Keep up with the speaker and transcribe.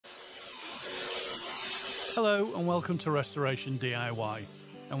Hello and welcome to Restoration DIY,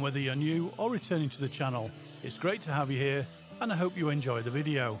 and whether you're new or returning to the channel, it's great to have you here and I hope you enjoy the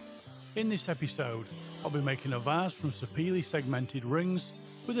video. In this episode, I'll be making a vase from Sapele Segmented rings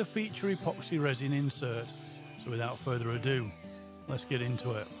with a feature epoxy resin insert. So without further ado, let's get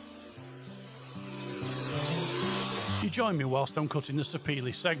into it. You join me whilst I'm cutting the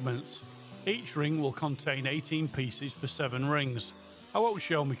Sapele segments. Each ring will contain 18 pieces for 7 rings. I won't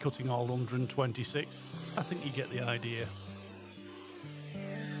show me cutting all 126, I think you get the idea.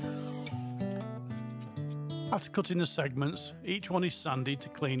 After cutting the segments, each one is sanded to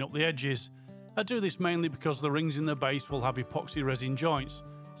clean up the edges. I do this mainly because the rings in the base will have epoxy resin joints,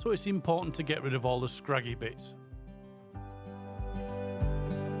 so it's important to get rid of all the scraggy bits.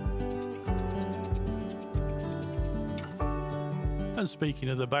 And speaking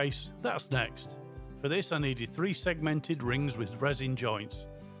of the base, that's next. For this I needed 3 segmented rings with resin joints.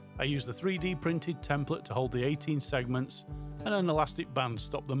 I used the 3D printed template to hold the 18 segments and an elastic band to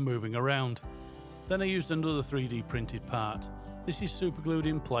stop them moving around. Then I used another 3D printed part. This is superglued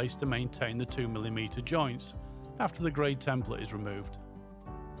in place to maintain the 2mm joints after the grey template is removed.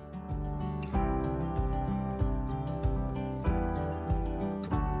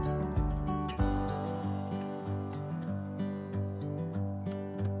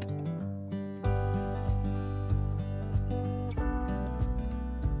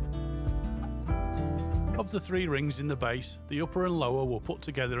 Of the 3 rings in the base, the upper and lower were put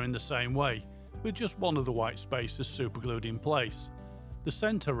together in the same way, with just one of the white spaces superglued in place. The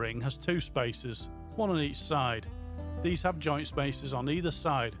centre ring has 2 spaces, one on each side. These have joint spaces on either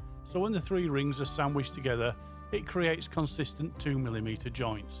side, so when the 3 rings are sandwiched together, it creates consistent 2mm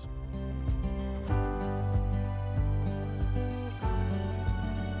joints.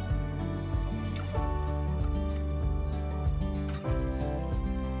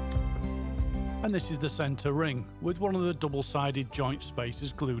 And this is the centre ring, with one of the double-sided joint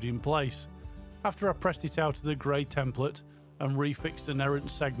spaces glued in place. After I pressed it out of the grey template and refixed an errant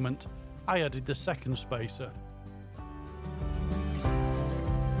segment, I added the second spacer.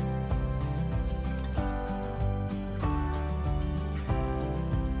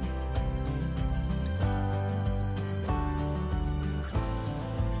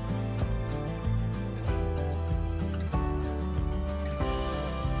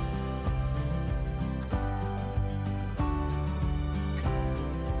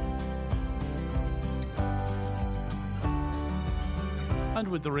 And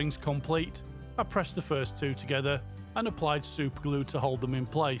with the rings complete, I pressed the first 2 together and applied superglue to hold them in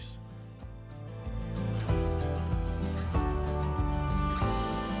place.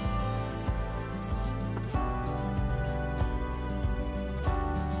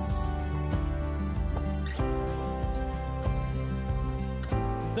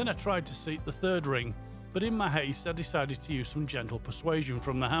 Then I tried to seat the 3rd ring, but in my haste I decided to use some gentle persuasion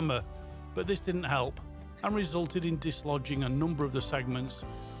from the hammer, but this didn't help and resulted in dislodging a number of the segments,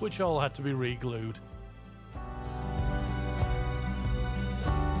 which all had to be re-glued.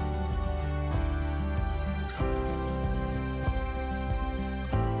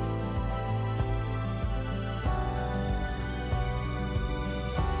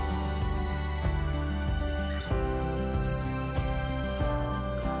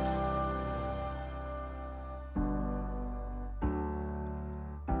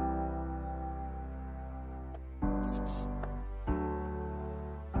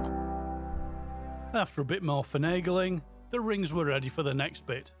 After a bit more finagling, the rings were ready for the next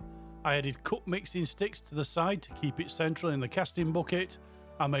bit. I added cut mixing sticks to the side to keep it central in the casting bucket.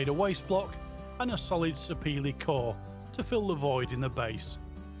 I made a waste block and a solid Sapele core to fill the void in the base.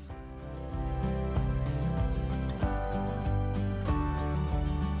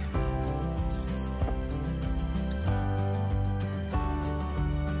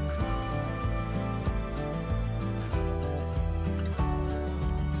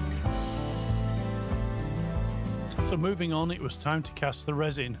 So moving on, it was time to cast the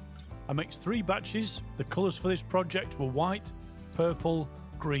resin. I mixed 3 batches. The colours for this project were white, purple,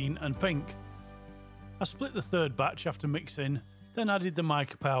 green and pink. I split the 3rd batch after mixing, then added the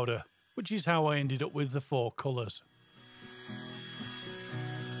mica powder, which is how I ended up with the 4 colours.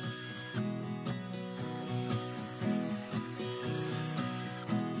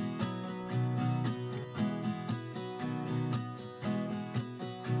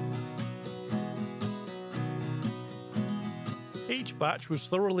 Each batch was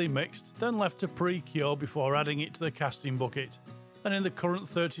thoroughly mixed, then left to pre-cure before adding it to the casting bucket. And in the current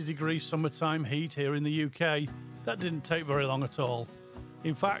 30-degree summertime heat here in the UK, that didn't take very long at all.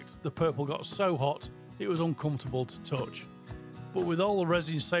 In fact, the purple got so hot it was uncomfortable to touch. But with all the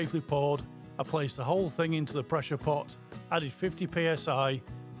resin safely poured, I placed the whole thing into the pressure pot, added 50 psi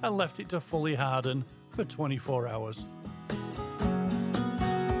and left it to fully harden for 24 hours.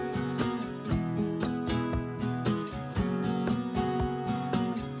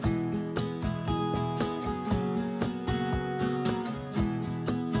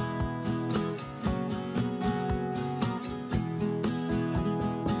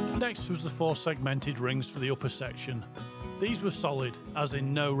 Next was the 4 segmented rings for the upper section. These were solid, as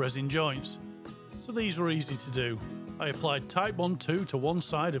in no resin joints, so these were easy to do. I applied Type Bond 2 to one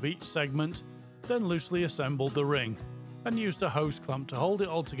side of each segment, then loosely assembled the ring, and used a hose clamp to hold it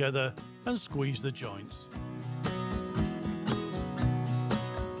all together and squeeze the joints.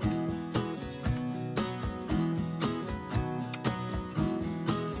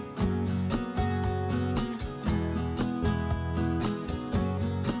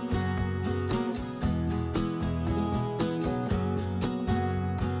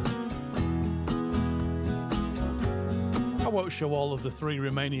 I won't show all of the 3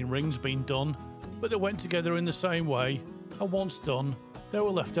 remaining rings being done, but they went together in the same way, and once done, they were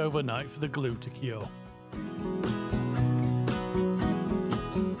left overnight for the glue to cure.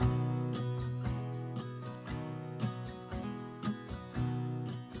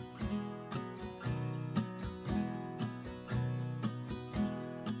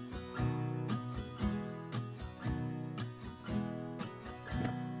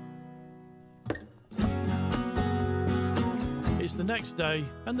 It's the next day,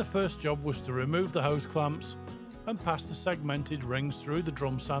 and the first job was to remove the hose clamps and pass the segmented rings through the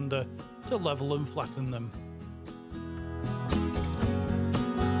drum sander to level and flatten them.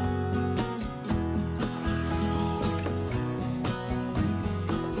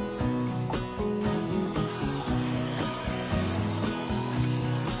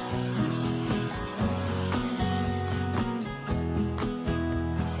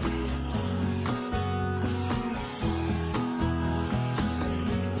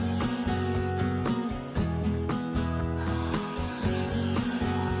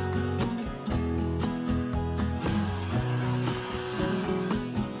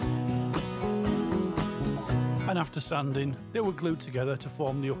 And after sanding, they were glued together to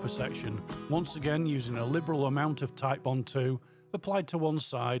form the upper section, once again using a liberal amount of Type Bond 2 applied to one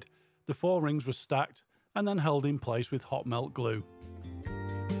side. The 4 rings were stacked and then held in place with hot melt glue.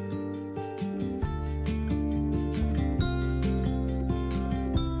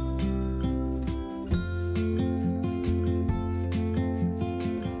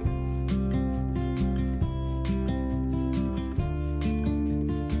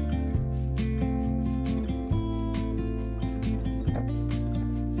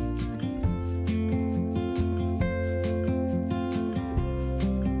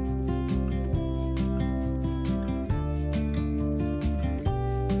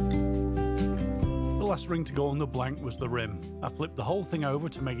 The last ring to go on the blank was the rim. I flipped the whole thing over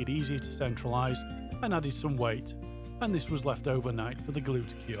to make it easier to centralise and added some weight, and this was left overnight for the glue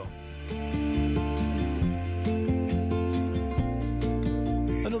to cure.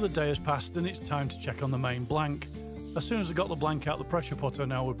 Another day has passed and it's time to check on the main blank. As soon as I got the blank out the pressure pot, I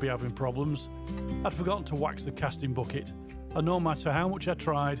knew I would be having problems. I'd forgotten to wax the casting bucket, and no matter how much I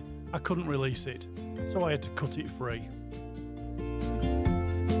tried, I couldn't release it, so I had to cut it free.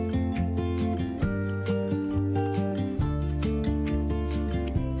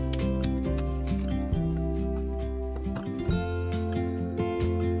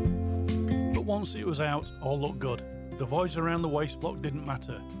 Once it was out, all looked good. The voids around the waste block didn't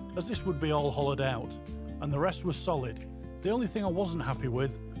matter, as this would be all hollowed out, and the rest was solid. The only thing I wasn't happy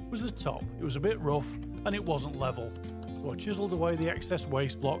with was the top. It was a bit rough and it wasn't level, so I chiselled away the excess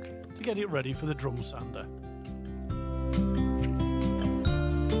waste block to get it ready for the drum sander.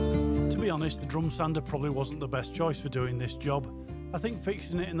 To be honest, the drum sander probably wasn't the best choice for doing this job. I think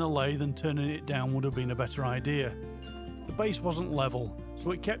fixing it in the lathe and turning it down would have been a better idea. The base wasn't level,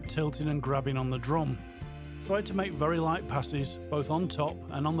 so it kept tilting and grabbing on the drum. So I had to make very light passes, both on top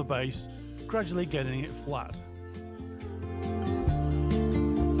and on the base, gradually getting it flat.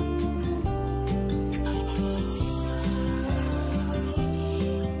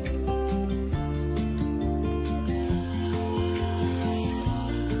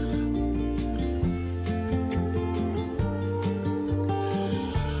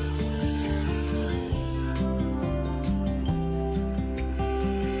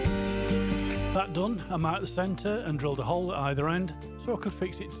 That done, I marked the centre and drilled a hole at either end so I could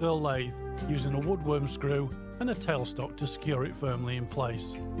fix it to the lathe using a wood worm screw and a tailstock to secure it firmly in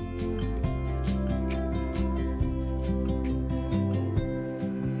place.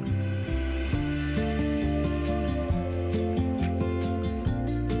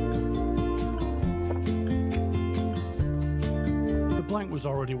 blank was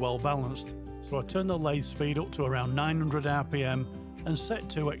already well balanced, so I turned the lathe speed up to around 900 RPM and set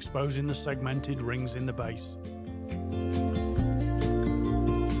to exposing the segmented rings in the base.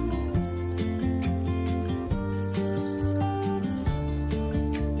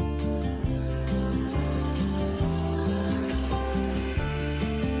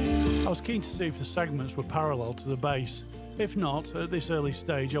 I was keen to see if the segments were parallel to the base. If not, at this early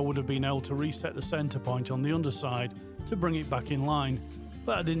stage I would have been able to reset the centre point on the underside to bring it back in line,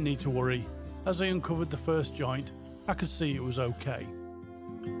 but I didn't need to worry. As I uncovered the first joint, I could see it was okay.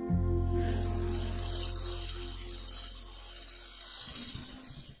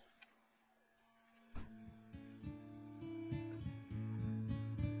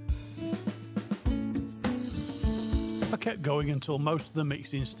 I kept going until most of the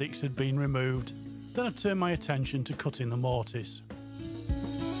mixing sticks had been removed, then I turned my attention to cutting the mortise.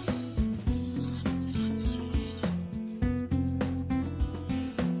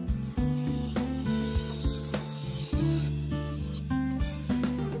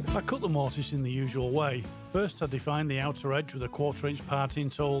 I cut the mortise in the usual way. First I defined the outer edge with a 1/4 inch parting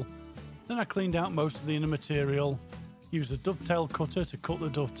tool, then I cleaned out most of the inner material, used a dovetail cutter to cut the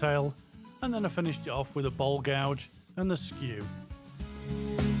dovetail, and then I finished it off with a bowl gouge and the skew.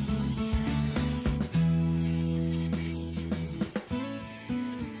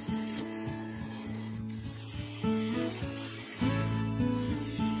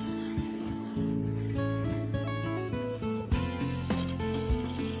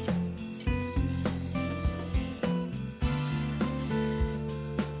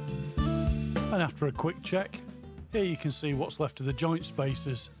 And after a quick check, here you can see what's left of the joint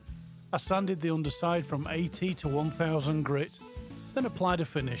spacers. I sanded the underside from 80 to 1000 grit, then applied a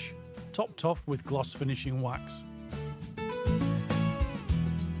finish, topped off with gloss finishing wax.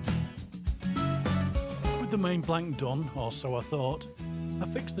 With the main blank done, or so I thought, I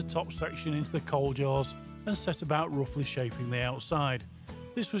fixed the top section into the coal jaws and set about roughly shaping the outside.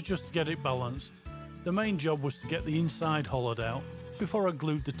 This was just to get it balanced. The main job was to get the inside hollowed out before I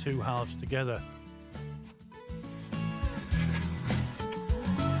glued the two halves together.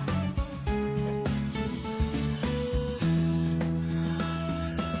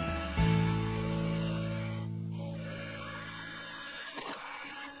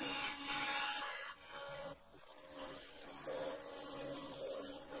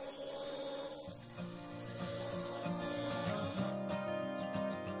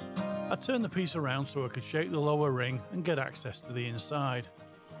 I turned the piece around so I could shape the lower ring and get access to the inside.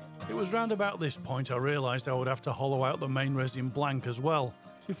 It was round about this point I realised I would have to hollow out the main resin blank as well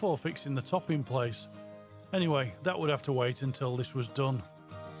before fixing the top in place. Anyway, that would have to wait until this was done.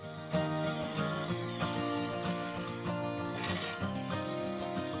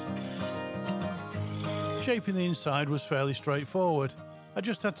 Shaping the inside was fairly straightforward. I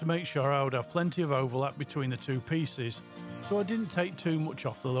just had to make sure I would have plenty of overlap between the two pieces, so I didn't take too much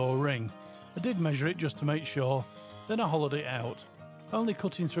off the lower ring. I did measure it just to make sure, then I hollowed it out, only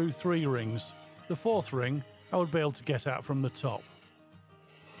cutting through 3 rings. The 4th ring I would be able to get out from the top.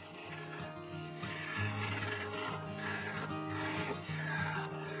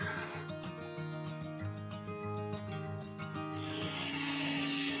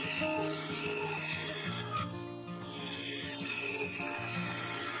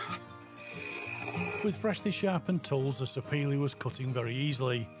 With freshly sharpened tools, the Sapele was cutting very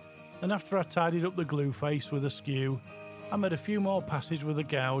easily, and after I tidied up the glue face with a skew, I made a few more passes with a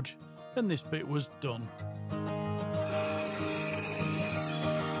gouge, then this bit was done.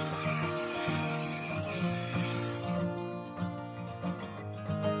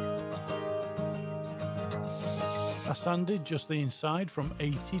 I sanded just the inside from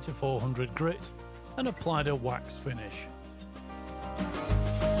 80 to 400 grit and applied a wax finish.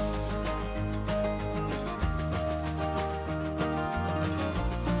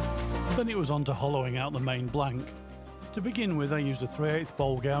 Then it was on to hollowing out the main blank. To begin with, I used a 3/8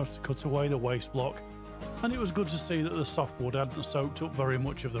 bowl gouge to cut away the waste block, and it was good to see that the softwood hadn't soaked up very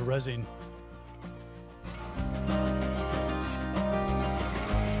much of the resin.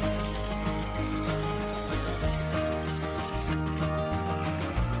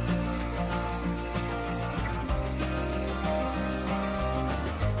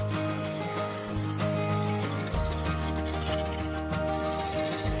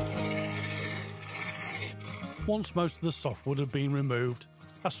 Once most of the softwood had been removed,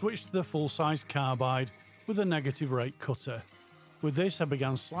 I switched to the full-size carbide with a negative rate cutter. With this I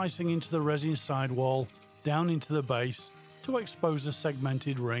began slicing into the resin sidewall down into the base to expose the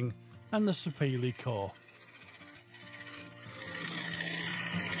segmented ring and the Sapele core.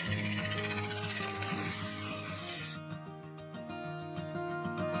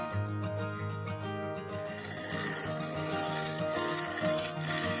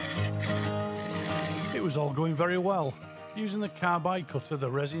 was all going very well. Using the carbide cutter,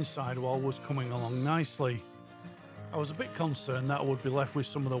 the resin sidewall was coming along nicely. I was a bit concerned that I would be left with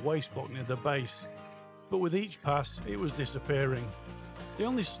some of the waste block near the base, but with each pass it was disappearing. The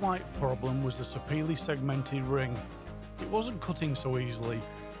only slight problem was the Sapele Segmented ring. It wasn't cutting so easily,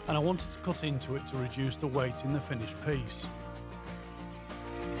 and I wanted to cut into it to reduce the weight in the finished piece.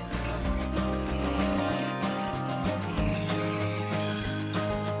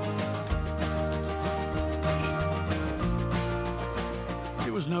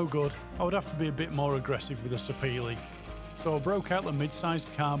 It was no good. I would have to be a bit more aggressive with the Sapele. So I broke out the mid-sized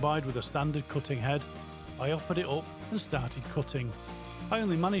carbide with a standard cutting head. I offered it up and started cutting. I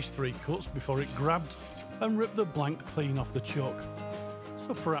only managed 3 cuts before it grabbed and ripped the blank clean off the chuck.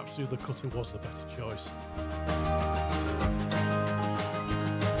 So perhaps the other cutter was the better choice.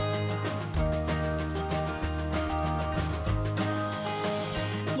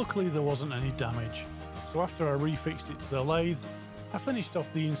 Luckily there wasn't any damage, so after I refixed it to the lathe, I finished off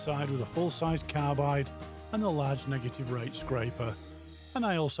the inside with a full-size carbide and the large negative rate scraper, and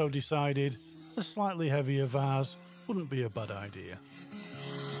I also decided a slightly heavier vase wouldn't be a bad idea.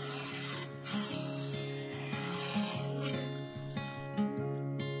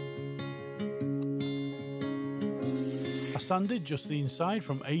 I sanded just the inside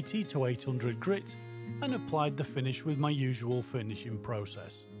from 80 to 800 grit and applied the finish with my usual finishing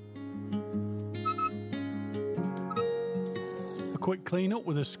process. A quick clean up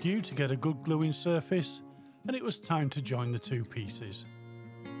with a skew to get a good gluing surface, and it was time to join the 2 pieces.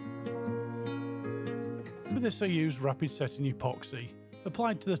 With this I used rapid setting epoxy,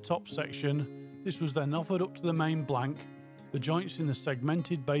 applied to the top section. This was then offered up to the main blank. The joints in the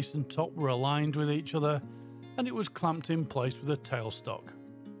segmented base and top were aligned with each other, and it was clamped in place with a tailstock.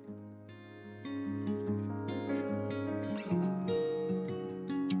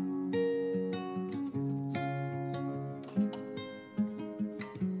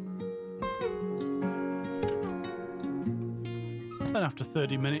 And after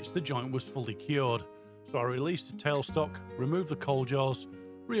 30 minutes the joint was fully cured, so I released the tailstock, removed the coal jaws,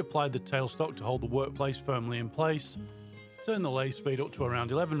 reapplied the tailstock to hold the workplace firmly in place, turned the lathe speed up to around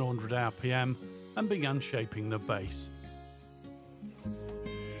 1100 RPM and began shaping the base.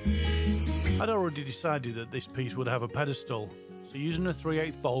 I'd already decided that this piece would have a pedestal, so using a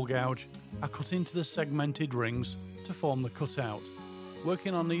 3/8 bowl gouge I cut into the segmented rings to form the cutout.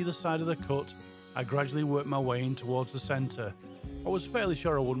 Working on either side of the cut, I gradually worked my way in towards the centre. I was fairly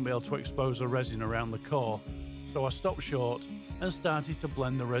sure I wouldn't be able to expose the resin around the core, so I stopped short and started to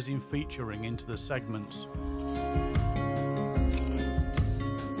blend the resin feature ring into the segments.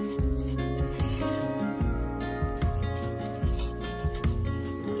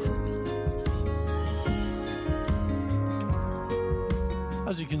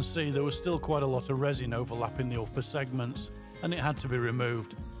 As you can see, there was still quite a lot of resin overlapping the upper segments, and it had to be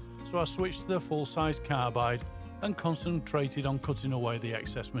removed, so I switched to the full-size carbide and concentrated on cutting away the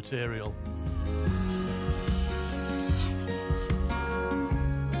excess material.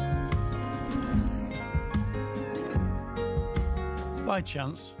 By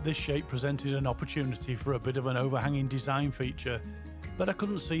chance, this shape presented an opportunity for a bit of an overhanging design feature, but I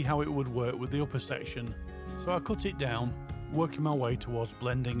couldn't see how it would work with the upper section, so I cut it down, working my way towards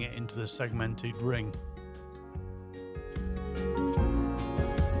blending it into the segmented ring.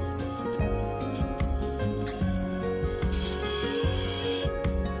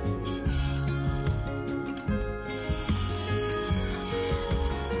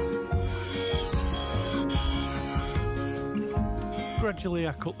 Gradually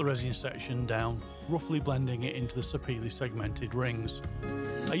I cut the resin section down, roughly blending it into the Sapele segmented rings.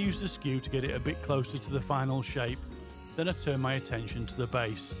 I used a skew to get it a bit closer to the final shape, then I turned my attention to the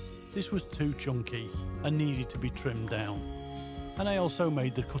base. This was too chunky and needed to be trimmed down. And I also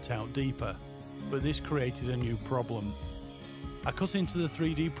made the cutout deeper, but this created a new problem. I cut into the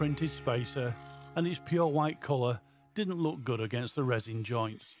 3D printed spacer, and its pure white colour didn't look good against the resin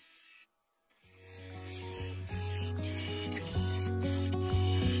joints.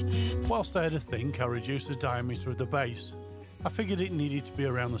 Whilst I had a think, I reduced the diameter of the base. I figured it needed to be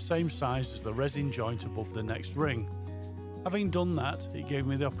around the same size as the resin joint above the next ring. Having done that, it gave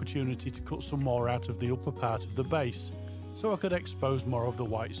me the opportunity to cut some more out of the upper part of the base, so I could expose more of the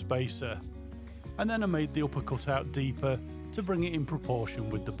white spacer. And then I made the upper cutout deeper to bring it in proportion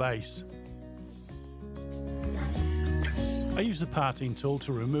with the base. I used the parting tool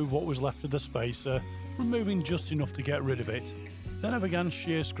to remove what was left of the spacer, removing just enough to get rid of it. Then I began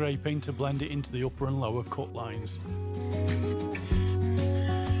shear scraping to blend it into the upper and lower cut lines.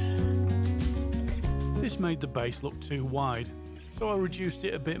 This made the base look too wide, so I reduced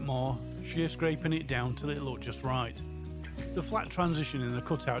it a bit more, shear scraping it down till it looked just right. The flat transition in the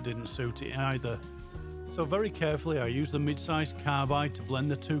cutout didn't suit it either, so very carefully I used the mid-sized carbide to blend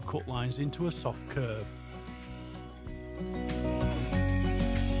the two cut lines into a soft curve.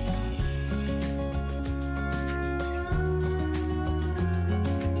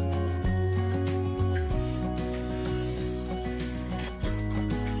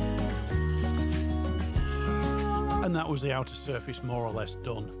 And that was the outer surface more or less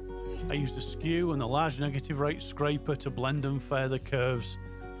done. I used a skew and the large negative rate scraper to blend and fair the curves,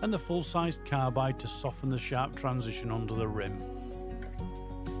 and the full-sized carbide to soften the sharp transition under the rim.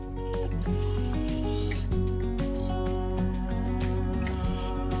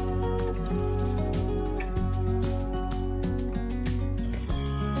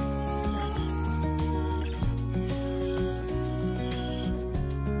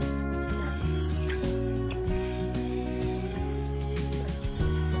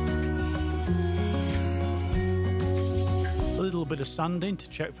 A little bit of sanding to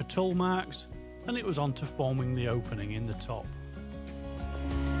check for tool marks, and it was on to forming the opening in the top.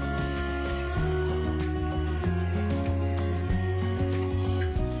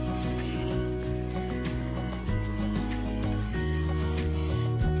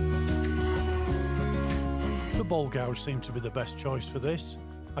 The ball gouge seemed to be the best choice for this.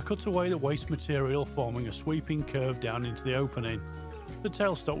 I cut away the waste material, forming a sweeping curve down into the opening. The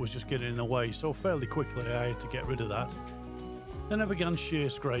tailstock was just getting in the way, so fairly quickly I had to get rid of that. Then I began shear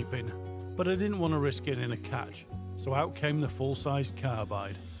scraping, but I didn't want to risk getting a catch, so out came the full-sized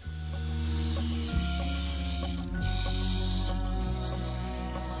carbide.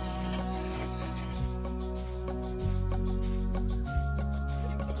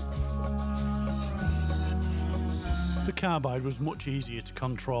 The carbide was much easier to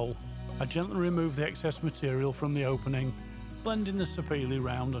control. I gently removed the excess material from the opening, blending the sapele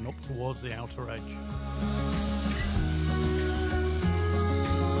round and up towards the outer edge.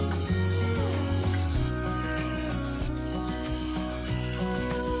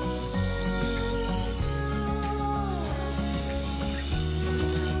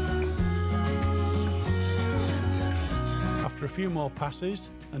 After a few more passes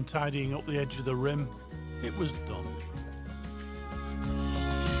and tidying up the edge of the rim, it was done.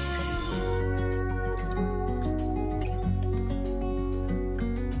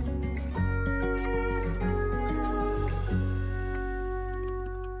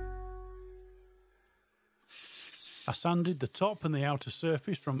 I sanded the top and the outer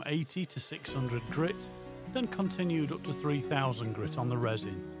surface from 80 to 600 grit, then continued up to 3000 grit on the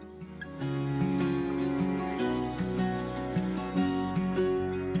resin.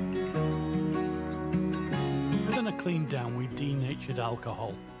 Then I cleaned down with denatured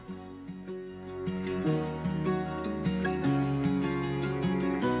alcohol.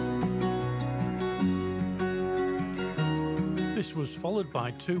 This was followed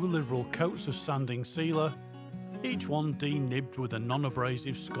by 2 liberal coats of sanding sealer, each one de-nibbed with a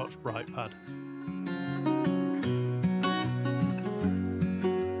non-abrasive Scotch Brite pad.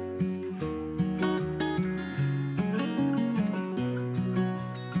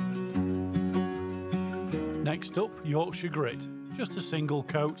 Next up, Yorkshire Grit, just a single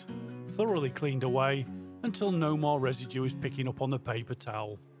coat, thoroughly cleaned away until no more residue is picking up on the paper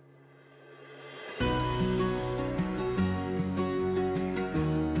towel.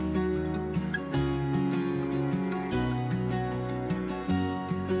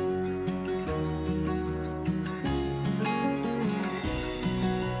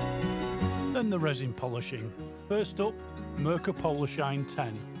 Then the resin polishing. First up, Mirka Polarshine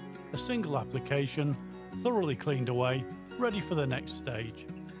 10, a single application, thoroughly cleaned away, ready for the next stage.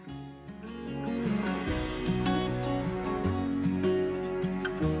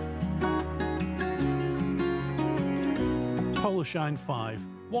 Polarshine 5,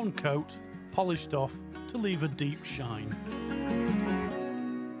 one coat, polished off to leave a deep shine.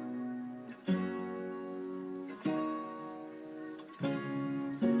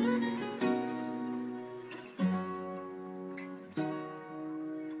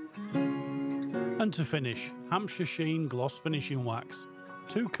 And to finish, Hampshire Sheen gloss finishing wax,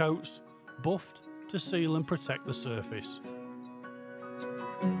 2 coats, buffed to seal and protect the surface.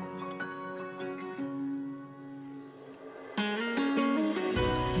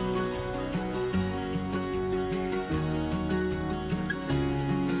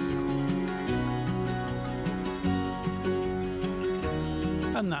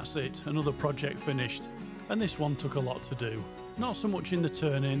 And that's it, another project finished. And this one took a lot to do. Not so much in the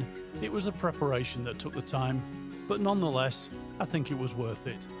turn-in, it was the preparation that took the time, but nonetheless, I think it was worth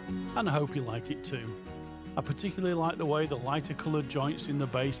it, and I hope you like it too. I particularly like the way the lighter coloured joints in the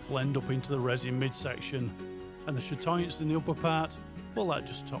base blend up into the resin midsection, and the chatoyance in the upper part, well, that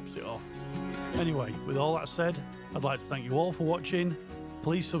just tops it off. Anyway, with all that said, I'd like to thank you all for watching.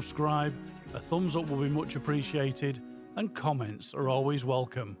 Please subscribe, a thumbs up will be much appreciated, and comments are always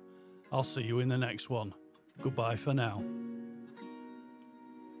welcome. I'll see you in the next one. Goodbye for now.